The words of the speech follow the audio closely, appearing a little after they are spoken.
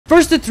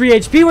First to 3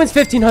 HP wins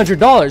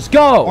 $1,500.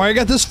 Go. All right, I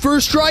got this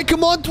first try.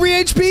 Come on, 3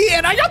 HP,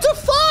 and I got to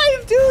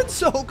 5, dude.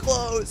 So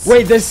close.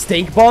 Wait, this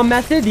stink bomb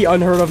method, the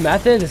unheard of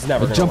method, is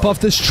never gonna jump work. off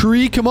this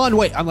tree. Come on.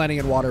 Wait, I'm landing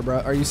in water, bro.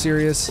 Are you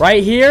serious?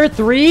 Right here,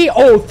 3.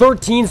 Oh,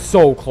 13,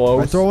 so close. All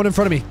right, throw one in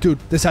front of me. Dude,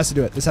 this has to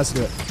do it. This has to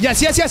do it.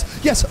 Yes, yes, yes,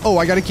 yes. Oh,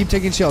 I got to keep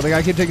taking shield. I got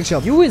to keep taking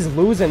shield. You is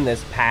losing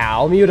this,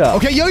 pal. Mute up.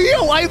 Okay, yo,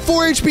 I have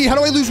 4 HP. How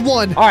do I lose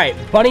 1? All right,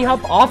 bunny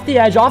hop off the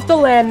edge, off the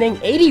landing.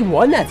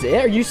 81, that's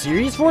it? Are you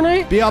serious,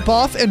 Fortnite? Be up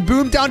off and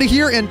boom down to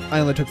here, and I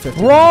only took 50.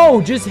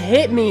 Bro, just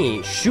hit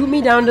me. Shoot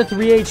me down to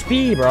 3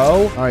 HP,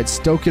 bro. All right,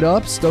 stoke it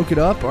up, stoke it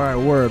up. All right,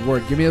 word.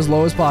 Give me as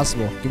low as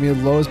possible. Give me as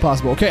low as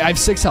possible. Okay, I have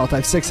 6 health.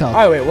 All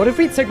right, wait, what if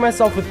we took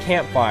myself with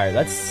campfire?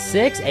 That's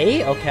 6,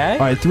 8, okay. All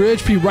right, 3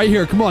 HP right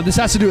here. Come on, this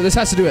has to do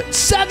it.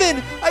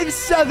 7. I have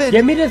 7.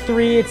 Get me to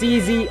 3, it's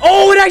easy.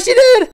 Oh, it actually did.